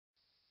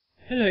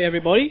Hello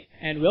everybody,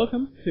 and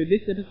welcome to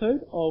this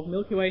episode of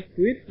Milkyway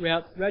Squid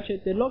routes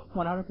Ratchet Deadlocked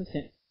 100%.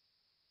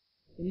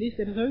 In this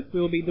episode, we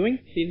will be doing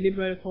the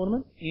Liberator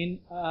tournament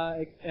in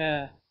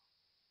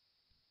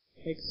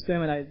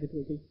Exterminate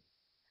difficulty.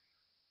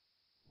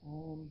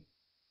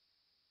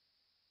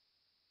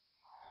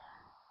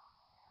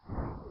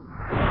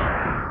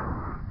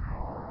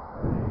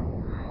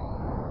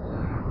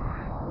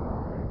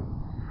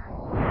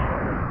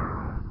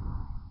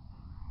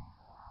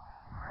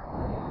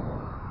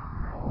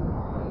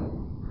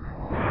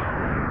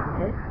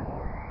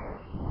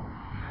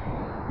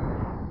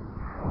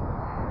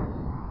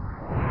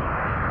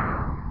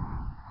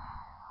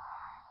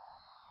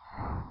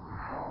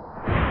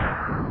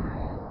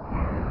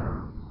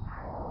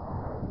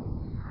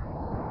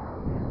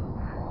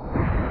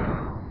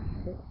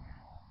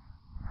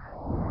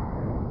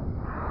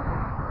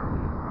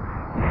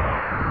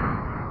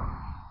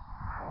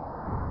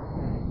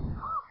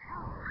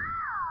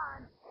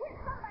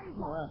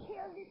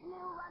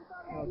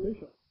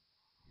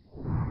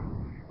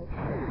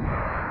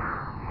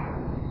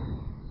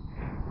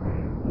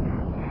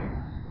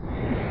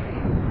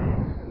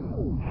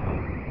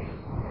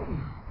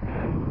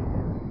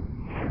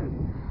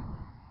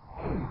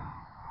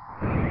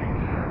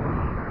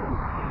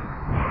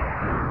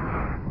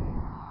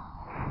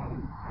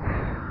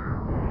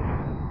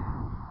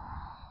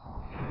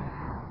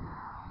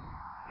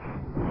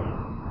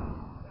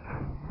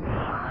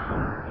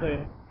 So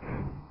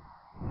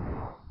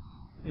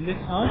in this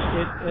hunt,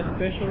 it's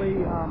especially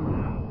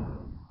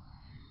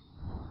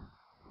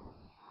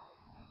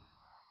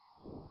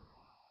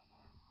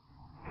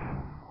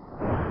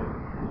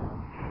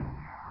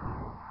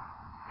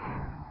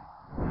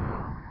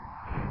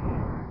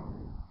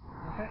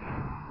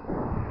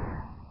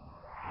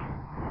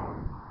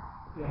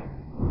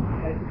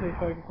basically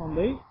focus on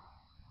these.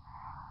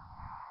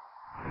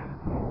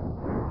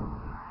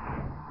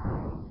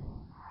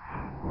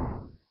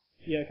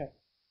 Yeah, okay.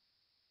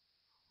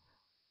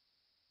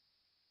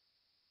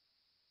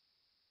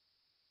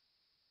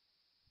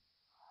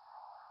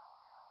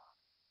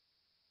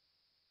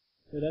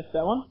 So that's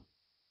that one.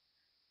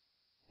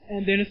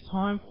 And then it's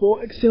time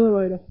for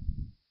Accelerator.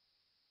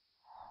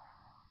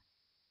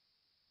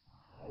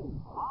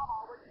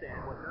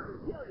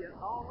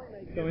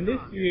 So in this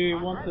you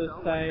want to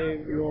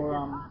save your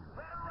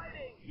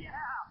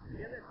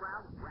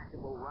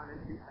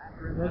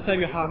let's save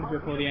your half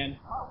before the end.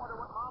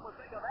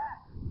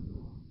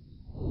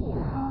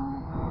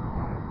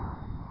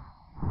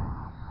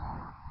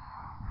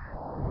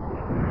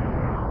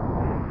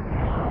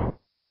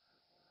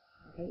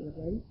 Okay, you're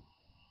ready.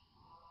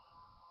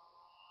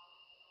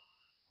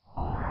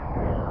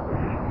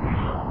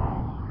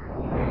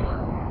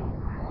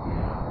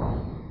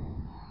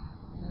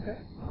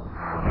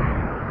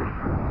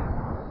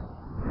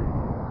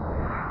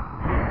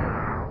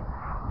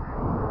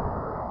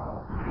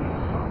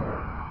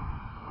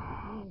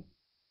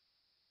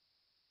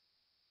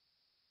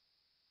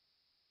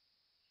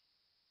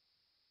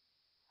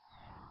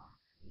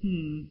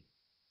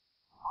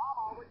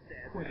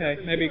 Okay,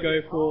 maybe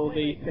go for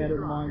the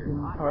standard mines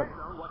and turrets.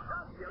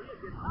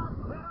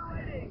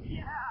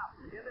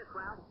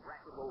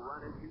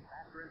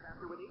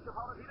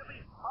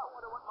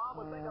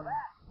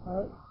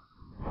 Alright.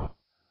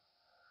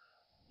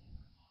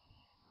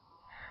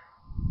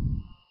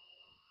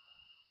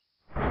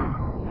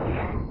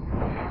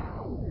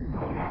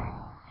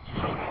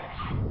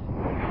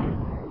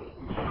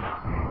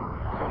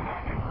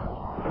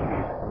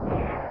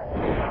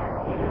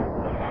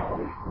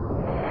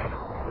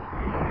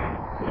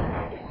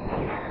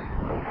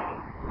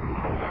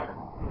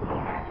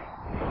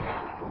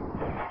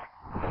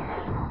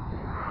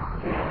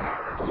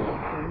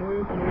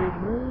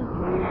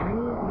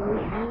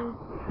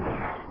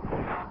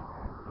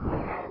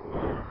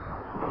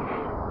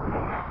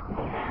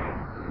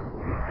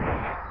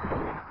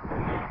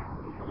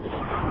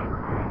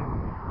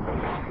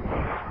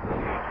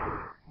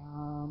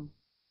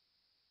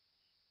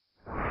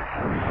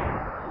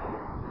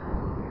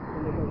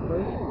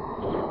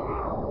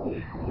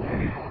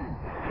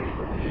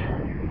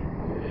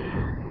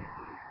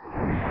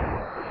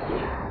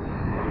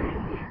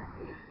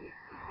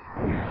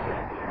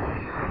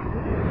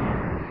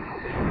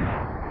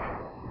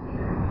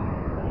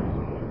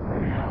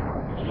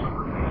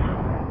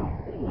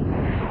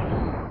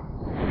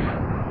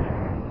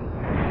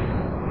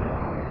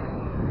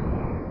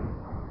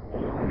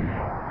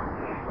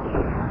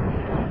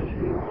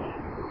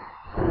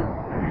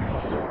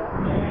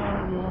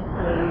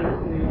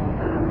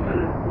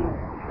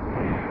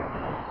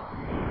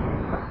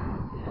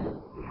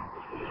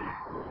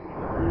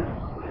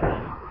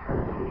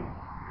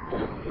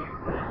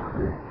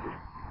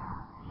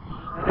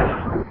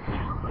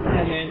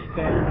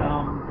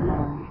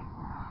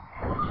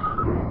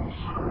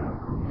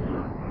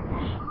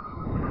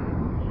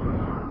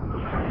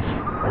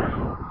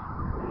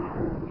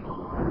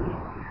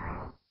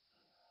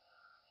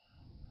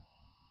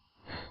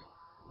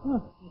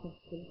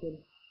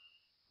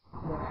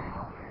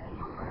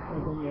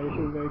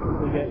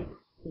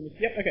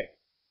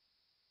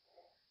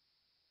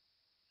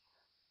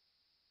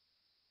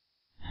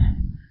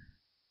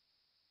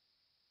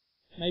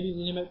 maybe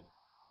limit.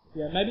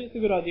 Yeah, maybe it's a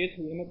good idea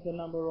to limit the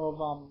number of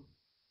what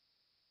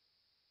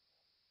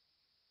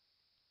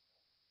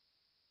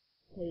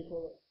do you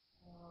call it?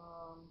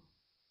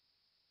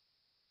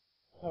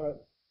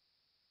 Turrets.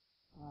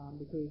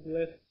 Because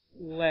less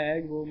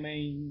lag will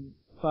mean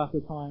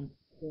faster time.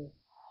 So,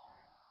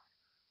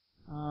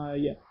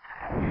 yeah.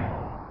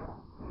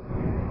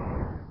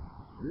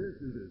 This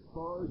is as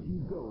far as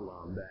you go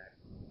on that.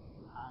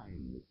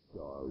 I'm the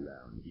star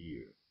around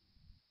here.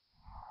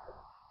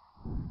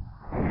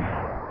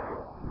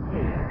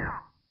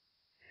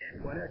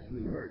 And what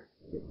actually hurts?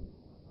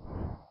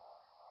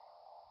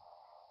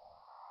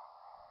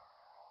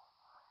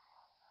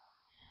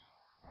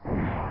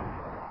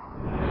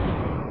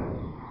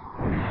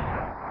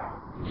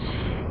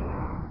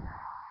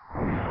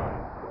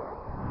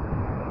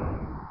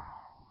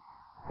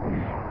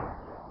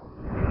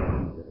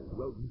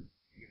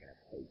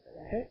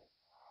 Okay.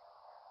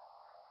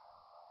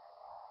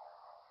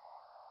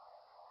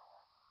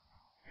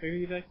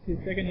 Maybe back to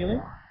second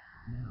healing.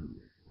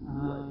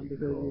 Because you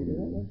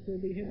don't want to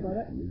be hit by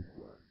that.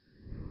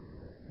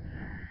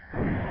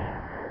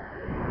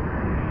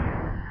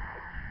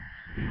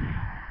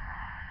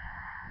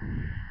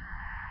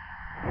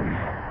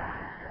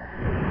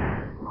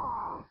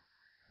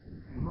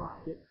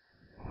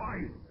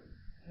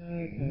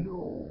 Okay.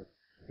 No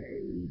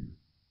pain.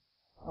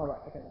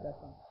 Alright, okay, that's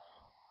fine.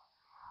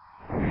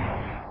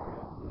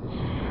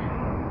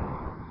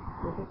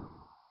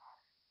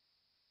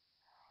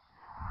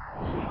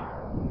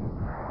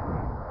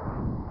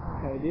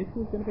 Okay, this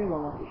is gonna be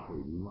long.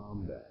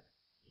 Wombat.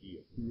 Do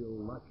you feel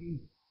lucky?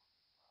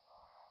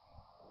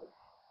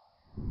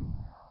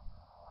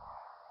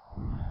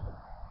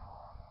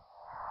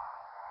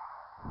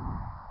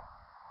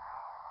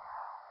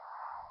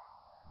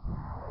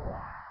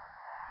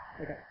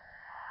 Okay.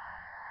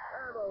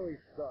 I've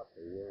always thought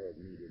the world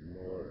needed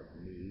more of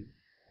me,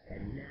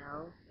 and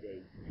now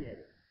they get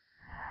it.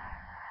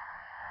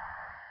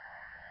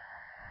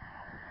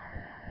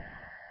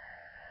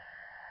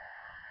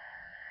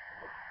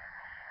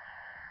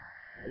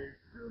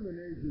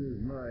 Extermination is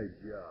my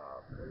job.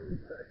 I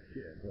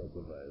can't help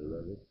if I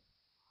love it.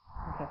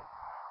 Okay.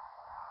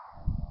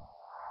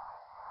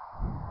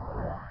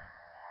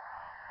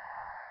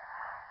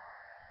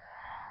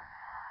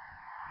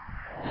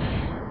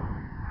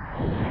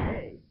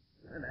 Hey,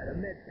 I'm out of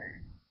med tank.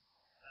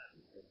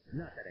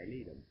 Not that I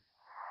need them.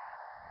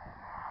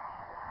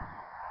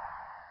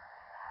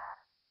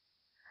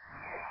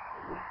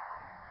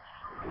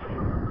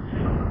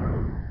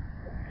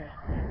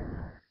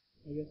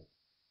 I guess.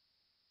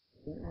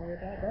 Don't worry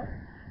about that.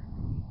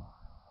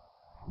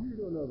 You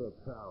don't know the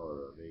power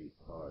of a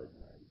hard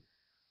knife.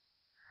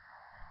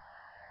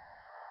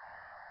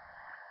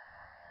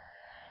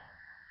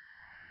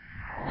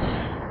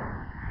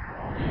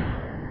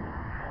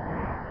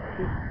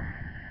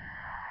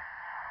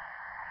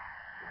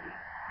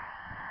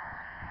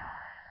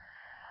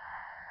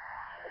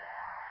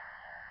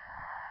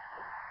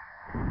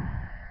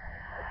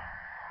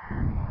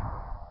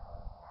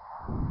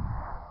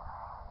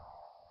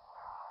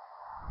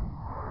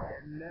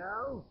 And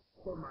now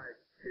for my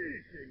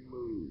finishing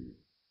move.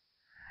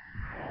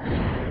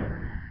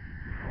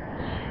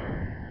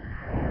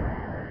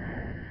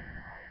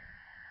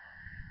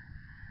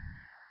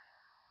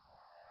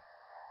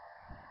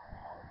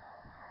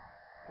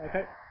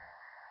 Okay.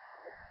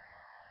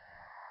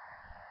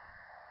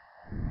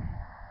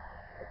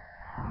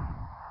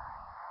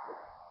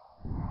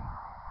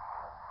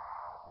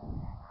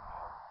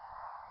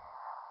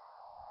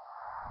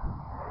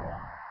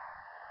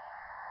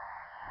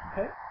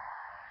 Okay.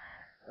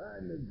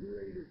 I'm the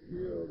greatest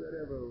hero that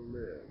ever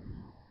lived.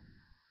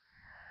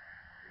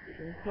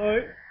 Slow.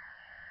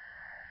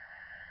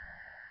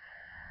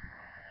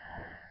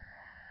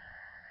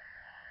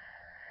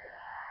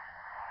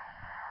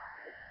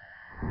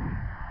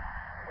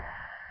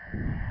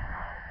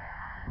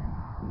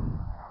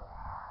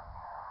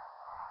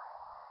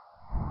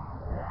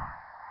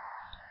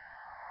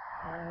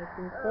 I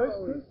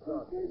always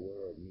thought the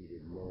world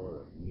needed more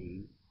of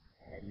me,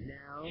 and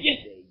now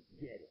Yes. they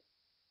get it.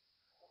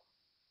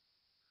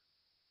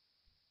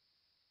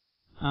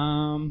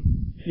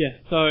 Yeah,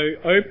 so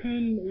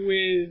open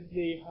with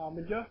the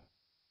Harbinger.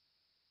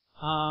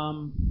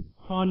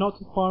 Try not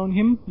to fire on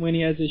him when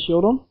he has his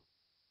shield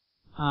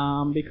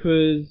on.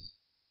 Because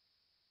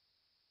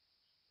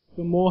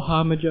the more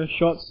Harbinger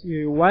shots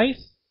you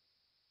waste,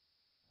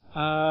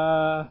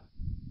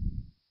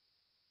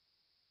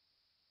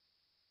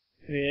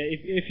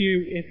 if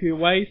you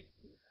waste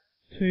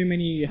too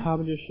many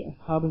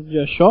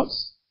Harbinger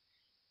shots,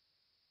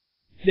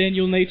 then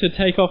you'll need to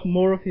take off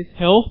more of his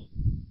health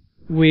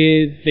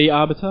with the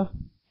Arbiter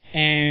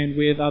and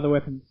with other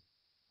weapons.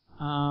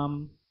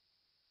 So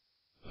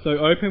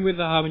open with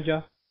the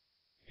Harbinger,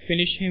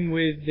 finish him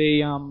with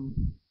the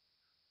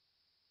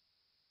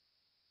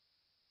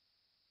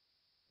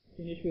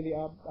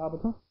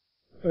Arbiter.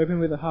 Open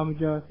with the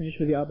Harbinger, finish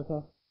with the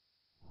Arbiter.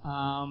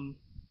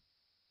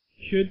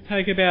 Should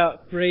take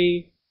about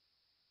 3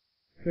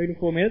 to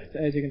 4 minutes,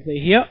 as you can see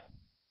here.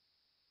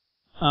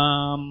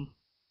 I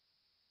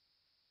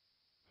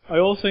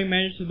also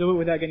managed to do it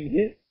without getting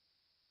hit.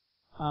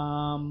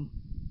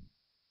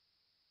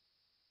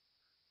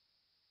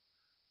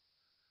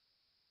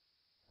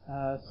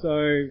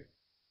 So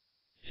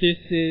this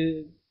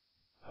is,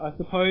 I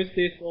suppose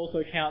this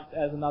also counts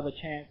as another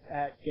chance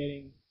at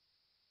getting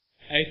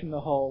ace in the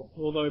hole,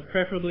 although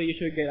preferably you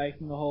should get ace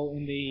in the hole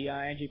in the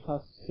Angie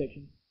Plus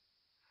section.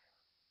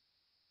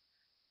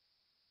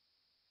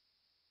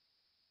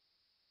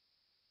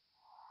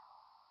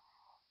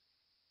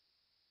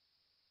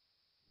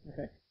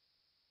 Okay.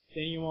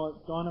 Then you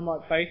want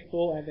Dynamite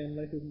Baseball and then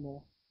less is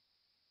more.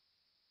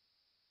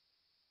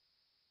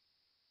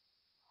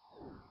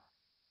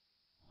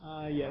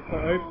 Yeah, so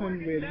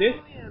open with this.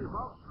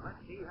 Let's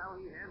see how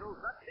he handles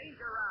the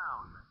danger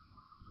round.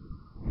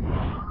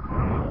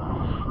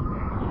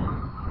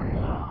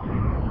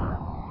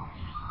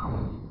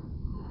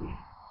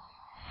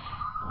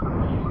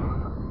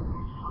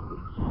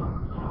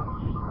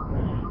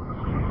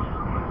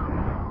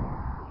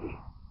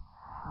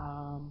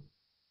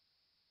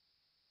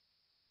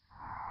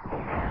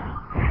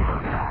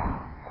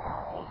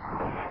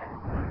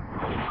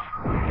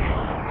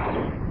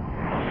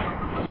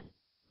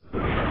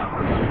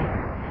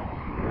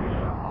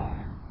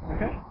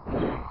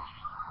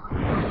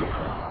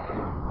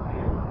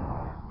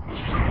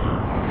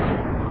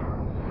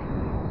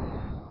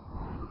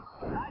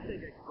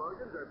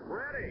 Explosions are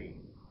pretty.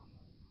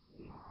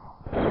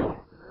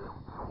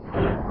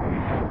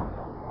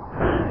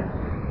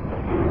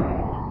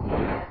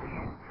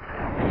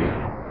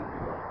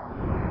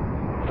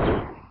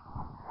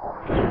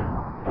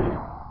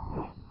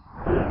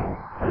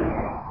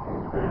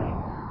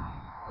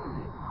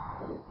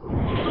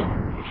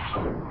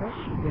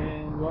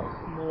 Then lots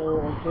more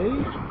of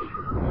these.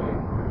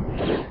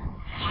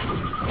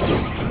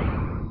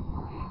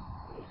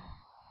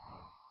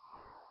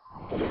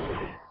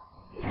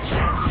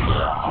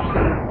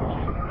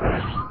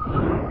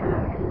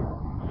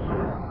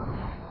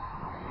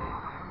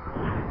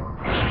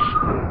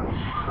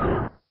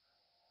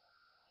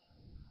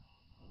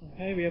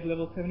 Okay, we have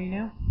level 70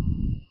 now.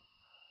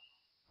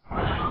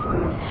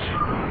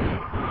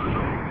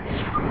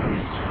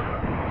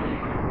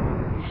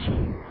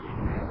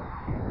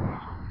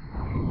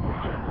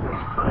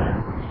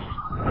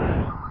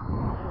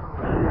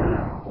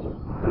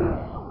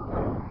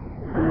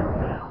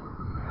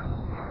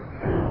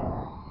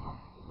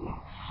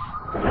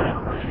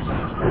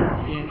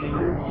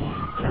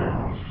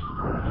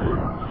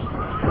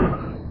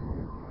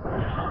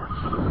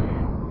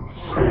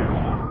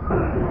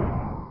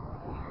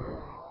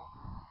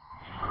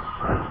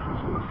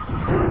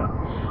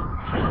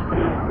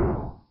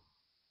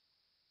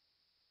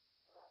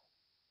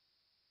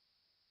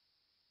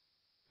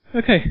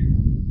 Okay.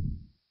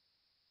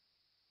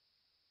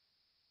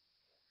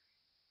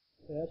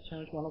 So that's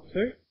challenge 1 of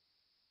 2.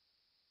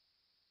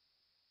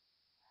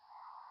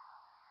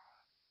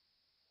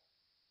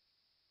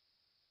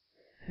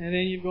 And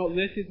then you've got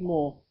less is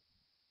more.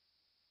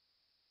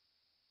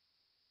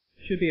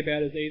 Should be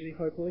about as easy,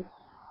 hopefully.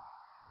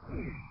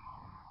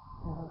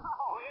 Oh,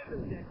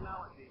 isn't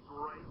technology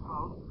great,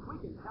 folks? We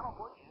can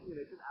teleport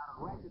ammunition out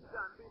of Ratchet's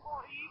gun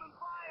before he even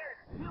fires.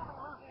 He'll be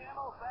losing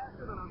ammo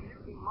faster than a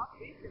mutant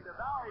monkey can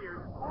devour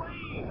your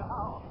spleen.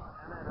 Oh,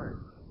 and that hurts.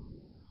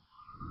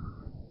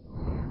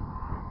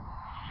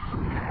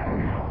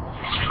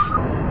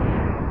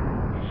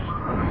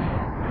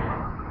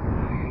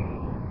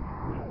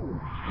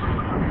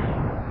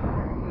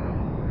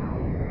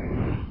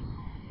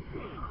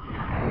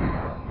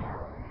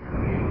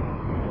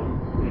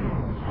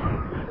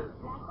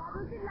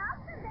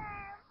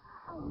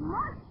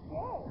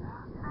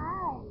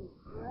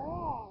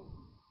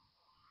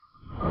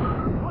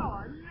 Well,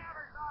 I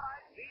never thought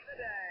I'd see the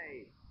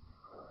day.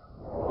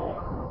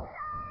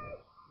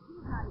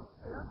 He's not even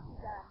close to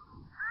done.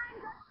 I'm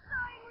just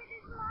toying with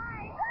his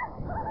mind.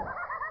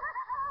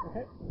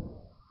 Okay.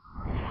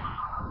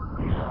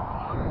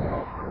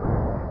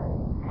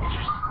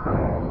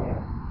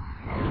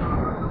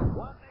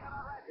 One thing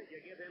about Ratchet, you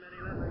give him any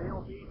less and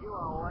he'll feed you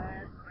a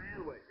lead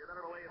sandwich. You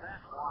better believe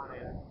that one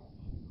is.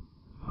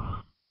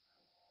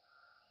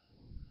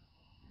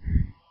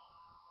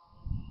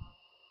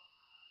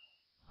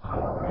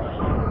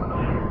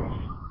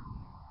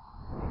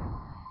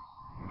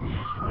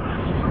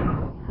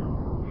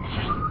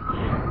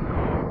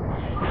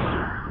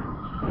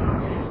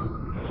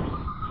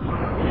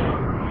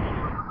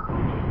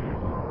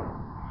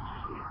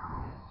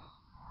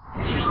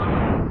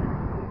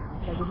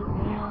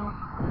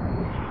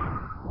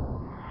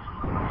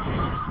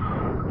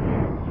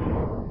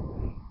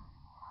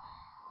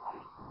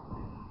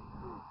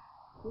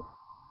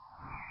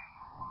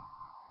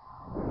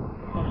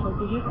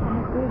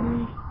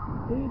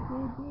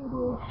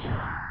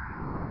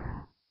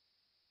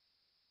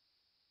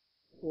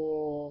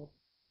 Or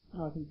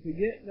I can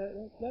forget that.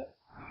 Oh,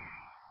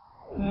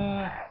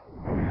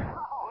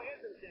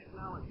 isn't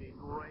technology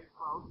great,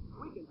 folks?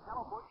 We can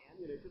teleport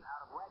ammunition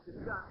out of Ratchet's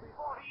gun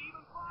before he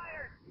even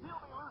fires. He'll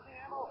be losing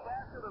ammo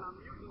faster than a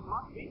mutant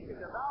monkey can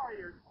devour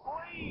your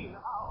spleen.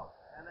 Oh,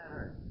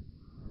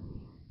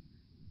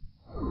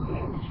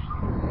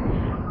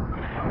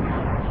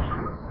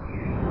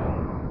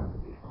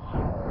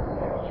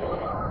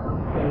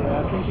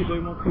 think you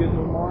do want to use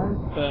more mines,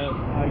 but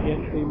I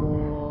guess be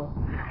more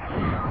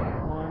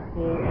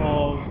mindful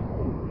of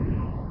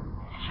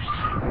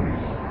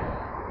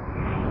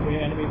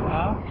where enemies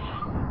are.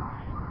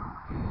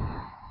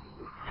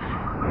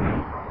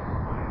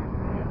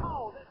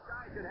 Oh, this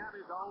guy should have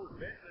his own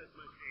fitness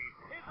machine,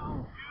 his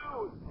own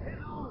shoes, his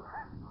own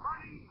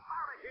running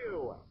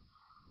barbecue.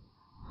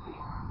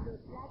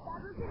 Looks like I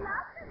was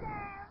enough for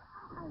them.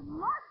 I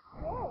must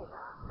say,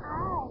 I'm glad.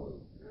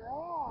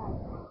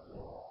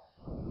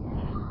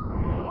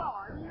 Well,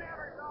 I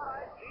never thought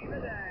I'd see the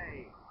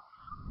day.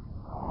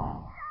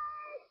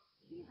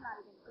 He's not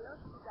even close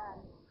to done.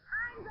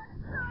 I'm just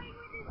toying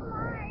with his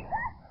mind.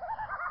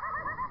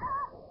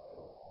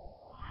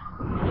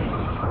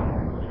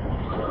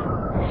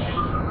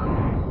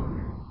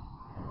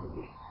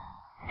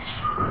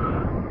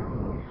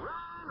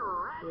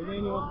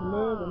 Again, you want to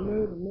move and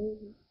move and move.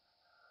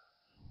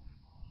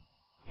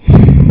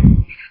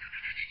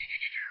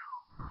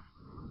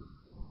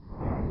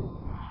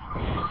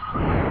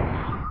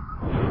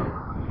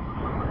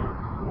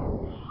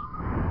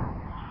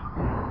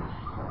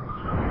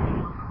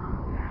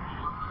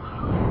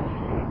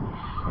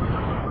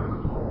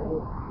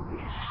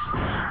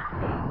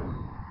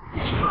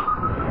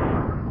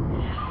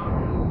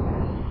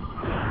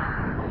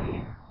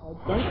 I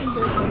don't think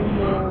there's any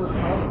more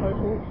power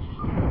totals.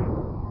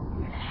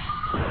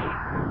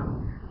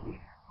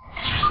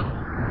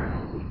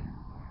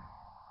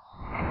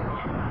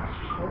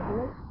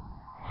 Hopefully.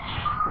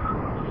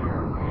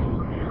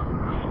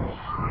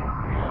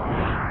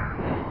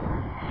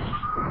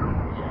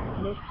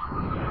 Nope.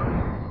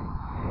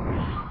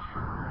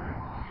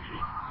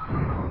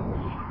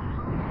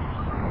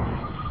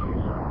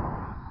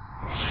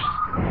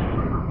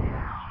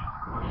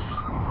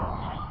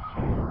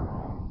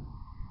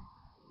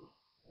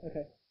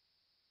 Okay.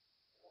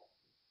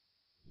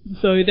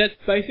 So that's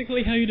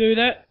basically how you do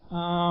that.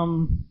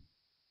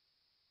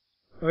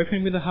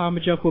 Open with a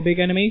Harbinger for big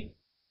enemies.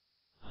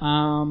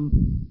 Not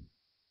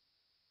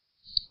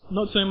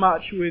so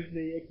much with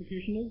the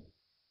executioners.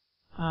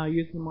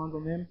 Use the mines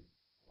on them.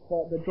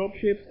 But the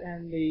dropships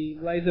and the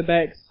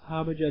laserbacks,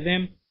 Harbinger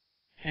them,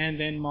 and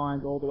then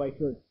mines all the way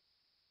through.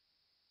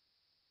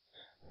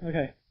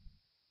 Okay.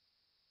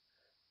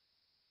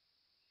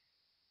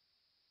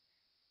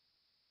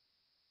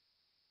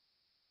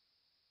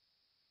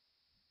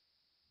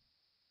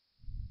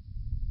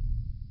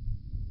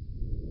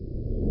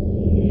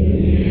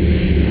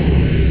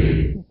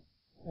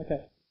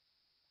 Okay.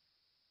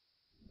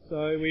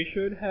 So we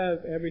should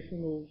have every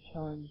single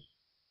challenge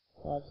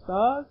 5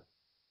 stars.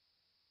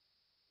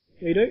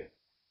 We do.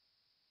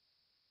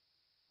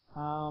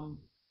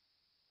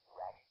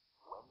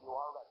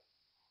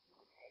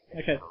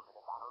 Okay.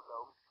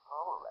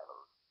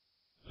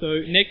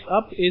 So next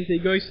up is the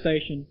Ghost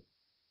Station.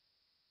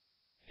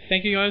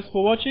 Thank you guys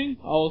for watching.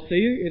 I'll see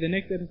you in the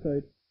next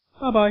episode.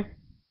 Bye bye.